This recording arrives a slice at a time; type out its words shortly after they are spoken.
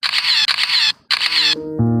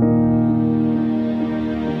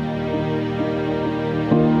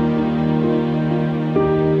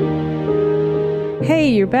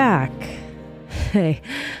back. Hey,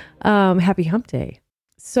 happy hump day.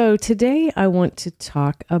 So today I want to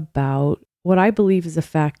talk about what I believe is a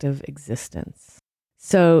fact of existence.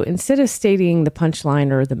 So instead of stating the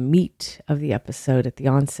punchline or the meat of the episode at the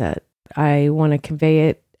onset, I want to convey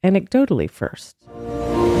it anecdotally first.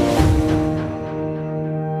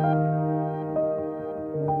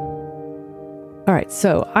 All right,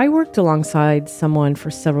 so I worked alongside someone for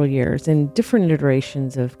several years in different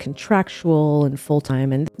iterations of contractual and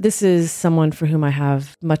full-time, and this is someone for whom I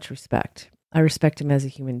have much respect. I respect him as a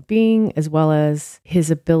human being, as well as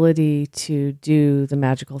his ability to do the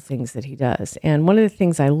magical things that he does. And one of the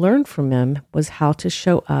things I learned from him was how to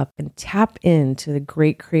show up and tap into the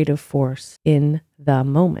great creative force in the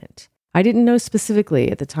moment. I didn't know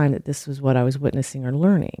specifically at the time that this was what I was witnessing or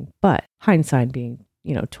learning, but hindsight being,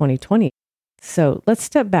 2020. So let's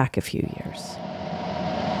step back a few years.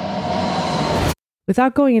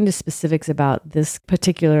 Without going into specifics about this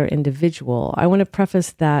particular individual, I want to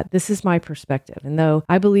preface that this is my perspective. And though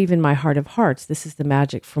I believe in my heart of hearts, this is the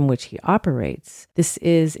magic from which he operates, this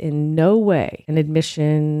is in no way an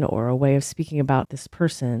admission or a way of speaking about this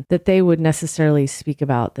person that they would necessarily speak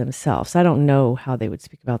about themselves. I don't know how they would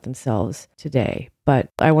speak about themselves today, but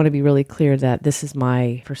I want to be really clear that this is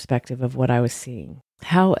my perspective of what I was seeing.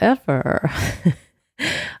 However,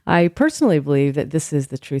 I personally believe that this is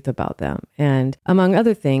the truth about them. And among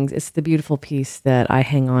other things, it's the beautiful piece that I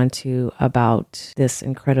hang on to about this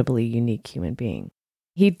incredibly unique human being.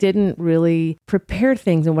 He didn't really prepare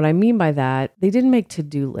things. And what I mean by that, they didn't make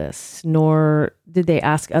to-do lists, nor did they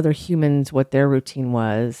ask other humans what their routine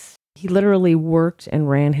was. He literally worked and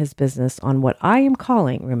ran his business on what I am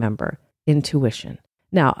calling, remember, intuition.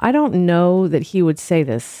 Now, I don't know that he would say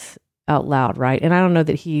this out loud, right? And I don't know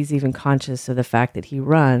that he's even conscious of the fact that he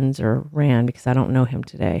runs or ran, because I don't know him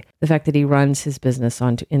today, the fact that he runs his business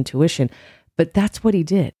on intuition. But that's what he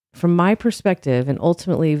did. From my perspective, and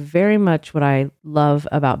ultimately very much what I love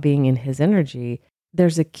about being in his energy,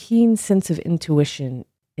 there's a keen sense of intuition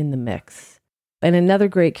in the mix. And another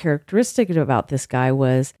great characteristic about this guy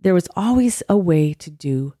was there was always a way to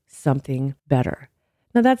do something better.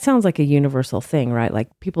 Now, that sounds like a universal thing, right?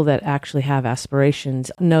 Like people that actually have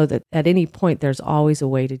aspirations know that at any point there's always a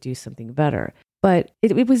way to do something better. But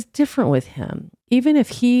it was different with him. Even if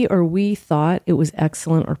he or we thought it was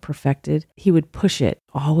excellent or perfected, he would push it,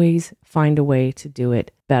 always find a way to do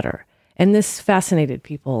it better. And this fascinated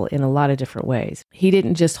people in a lot of different ways. He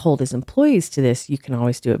didn't just hold his employees to this, you can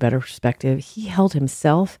always do it better perspective. He held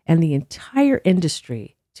himself and the entire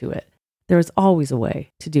industry to it. There is always a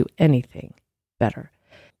way to do anything better.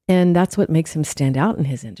 And that's what makes him stand out in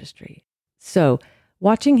his industry. So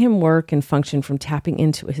watching him work and function from tapping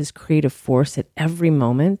into his creative force at every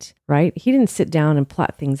moment, right? He didn't sit down and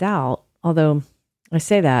plot things out, although I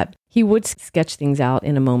say that. He would sketch things out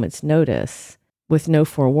in a moment's notice with no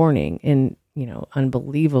forewarning in,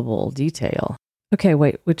 unbelievable detail. Okay,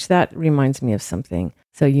 wait, which that reminds me of something.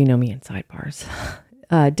 So you know me in sidebars.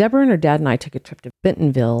 Deborah and her dad and I took a trip to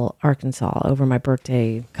Bentonville, Arkansas over my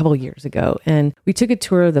birthday a couple of years ago. And we took a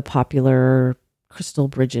tour of the popular Crystal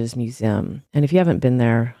Bridges Museum. And if you haven't been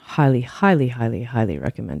there, highly, highly, highly, highly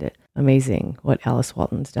recommend it. Amazing what Alice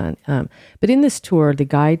Walton's done. But in this tour, the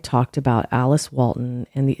guide talked about Alice Walton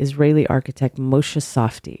and the Israeli architect Moshe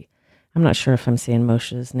Safdie. I'm not sure if I'm saying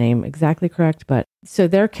Moshe's name exactly correct, but so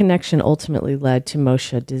their connection ultimately led to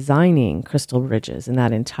Moshe designing Crystal Bridges in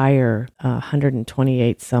that entire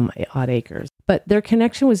 128 some odd acres. But their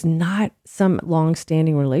connection was not some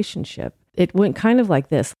long-standing relationship. It went kind of like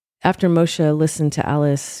this. After Moshe listened to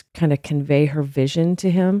Alice kind of convey her vision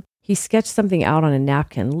to him, he sketched something out on a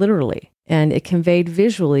napkin, literally, and it conveyed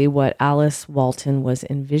visually what Alice Walton was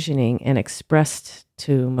envisioning and expressed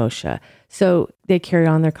to Moshe. So they carry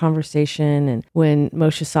on their conversation, and when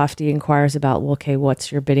Moshe Safdie inquires about, well, okay,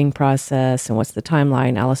 what's your bidding process and what's the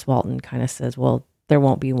timeline, Alice Walton kind of says, well, there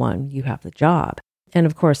won't be one. You have the job. And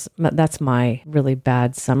of course, that's my really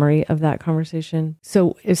bad summary of that conversation.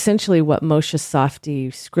 So essentially what Moshe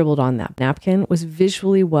Safdie scribbled on that napkin was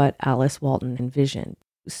visually what Alice Walton envisioned.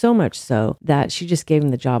 So much so that she just gave him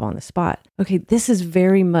the job on the spot. Okay, this is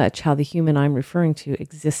very much how the human I'm referring to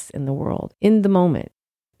exists in the world, in the moment.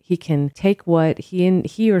 He can take what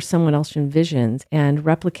he or someone else envisions and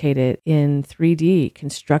replicate it in 3D,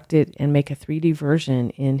 construct it and make a 3D version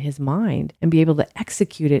in his mind and be able to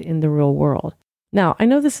execute it in the real world. Now, I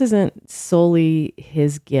know this isn't solely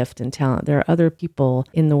his gift and talent. There are other people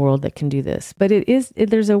in the world that can do this, but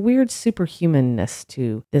there's a weird superhumanness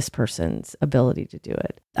to this person's ability to do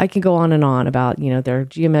it. I can go on and on about, their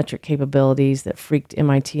geometric capabilities that freaked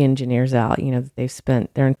MIT engineers out, that they've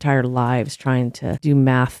spent their entire lives trying to do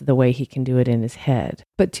math the way he can do it in his head.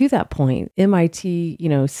 But to that point, MIT,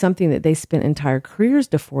 something that they spent entire careers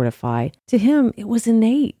to fortify, to him, it was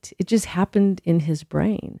innate. It just happened in his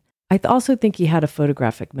brain. I also think he had a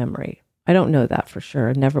photographic memory. I don't know that for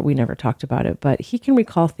sure. We never talked about it, but he can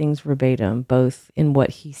recall things verbatim, both in what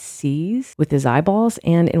he sees with his eyeballs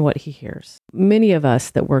and in what he hears. Many of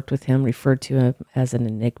us that worked with him referred to him as an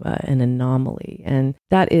enigma, an anomaly, and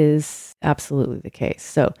that is absolutely the case.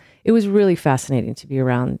 So it was really fascinating to be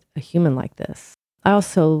around a human like this. I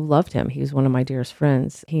also loved him. He was one of my dearest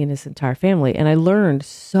friends, he and his entire family. And I learned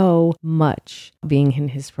so much being in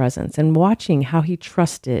his presence and watching how he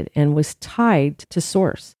trusted and was tied to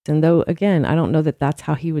source. And though, again, I don't know that that's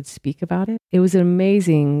how he would speak about it, it was an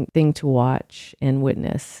amazing thing to watch and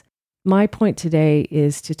witness. My point today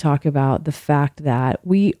is to talk about the fact that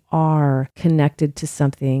we are connected to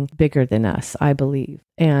something bigger than us, I believe.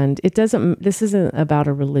 And this isn't about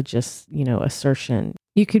a religious, assertion.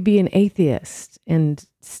 You could be an atheist and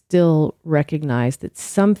still recognize that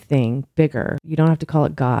something bigger, you don't have to call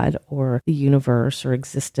it God or the universe or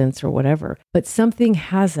existence or whatever, but something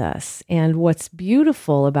has us. And what's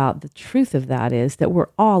beautiful about the truth of that is that we're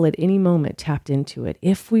all at any moment tapped into it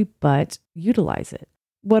if we but utilize it.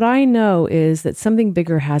 What I know is that something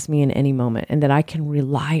bigger has me in any moment and that I can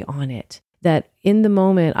rely on it. That in the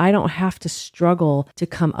moment, I don't have to struggle to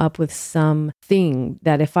come up with something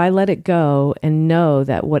that if I let it go and know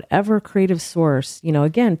that whatever creative source,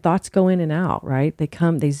 again, thoughts go in and out, right?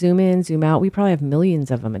 They zoom in, zoom out. We probably have millions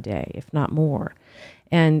of them a day, if not more.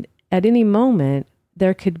 And at any moment,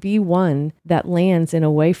 there could be one that lands in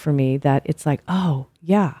a way for me that it's like, oh,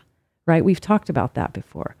 yeah, right? We've talked about that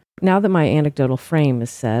before. Now that my anecdotal frame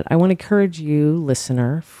is set, I want to encourage you,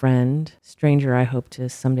 listener, friend, stranger I hope to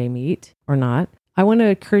someday meet or not. I want to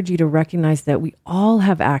encourage you to recognize that we all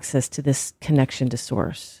have access to this connection to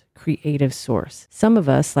source, creative source. Some of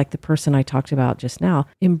us, like the person I talked about just now,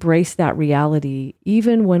 embrace that reality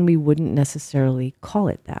even when we wouldn't necessarily call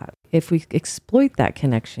it that. If we exploit that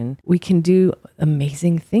connection, we can do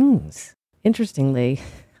amazing things. Interestingly,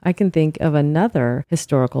 I can think of another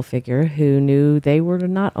historical figure who knew they were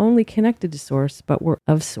not only connected to source, but were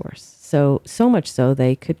of source. So much so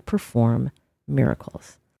they could perform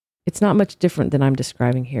miracles. It's not much different than I'm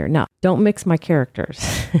describing here. Now, don't mix my characters.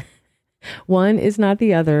 One is not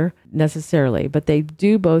the other necessarily, but they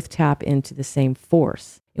do both tap into the same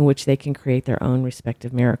force in which they can create their own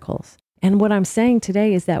respective miracles. And what I'm saying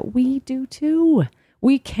today is that we do too.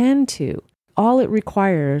 We can too. All it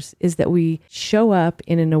requires is that we show up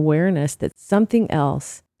in an awareness that something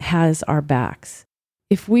else has our backs.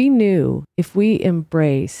 If we knew, if we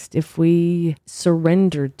embraced, if we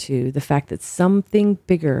surrendered to the fact that something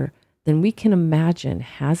bigger than we can imagine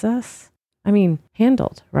has us,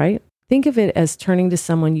 handled, right? Think of it as turning to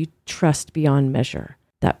someone you trust beyond measure,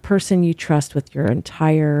 that person you trust with your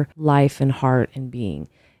entire life and heart and being,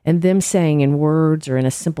 and them saying in words or in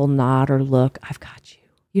a simple nod or look, I've got you.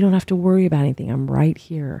 You don't have to worry about anything. I'm right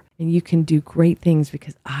here. And you can do great things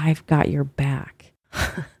because I've got your back.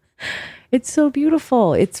 It's so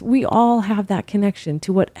beautiful. We all have that connection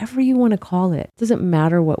to whatever you want to call it. It doesn't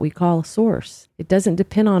matter what we call source. It doesn't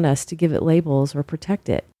depend on us to give it labels or protect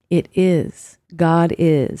it. It is. God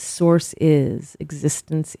is. Source is.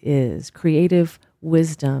 Existence is. Creative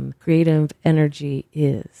wisdom, creative energy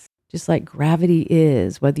is. Just like gravity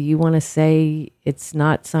is, whether you want to say it's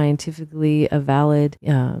not scientifically a valid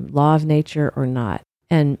law of nature or not.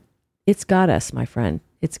 And it's got us, my friend.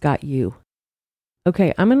 It's got you.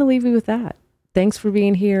 Okay, I'm going to leave you with that. Thanks for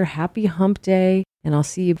being here. Happy hump day, and I'll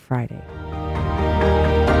see you Friday.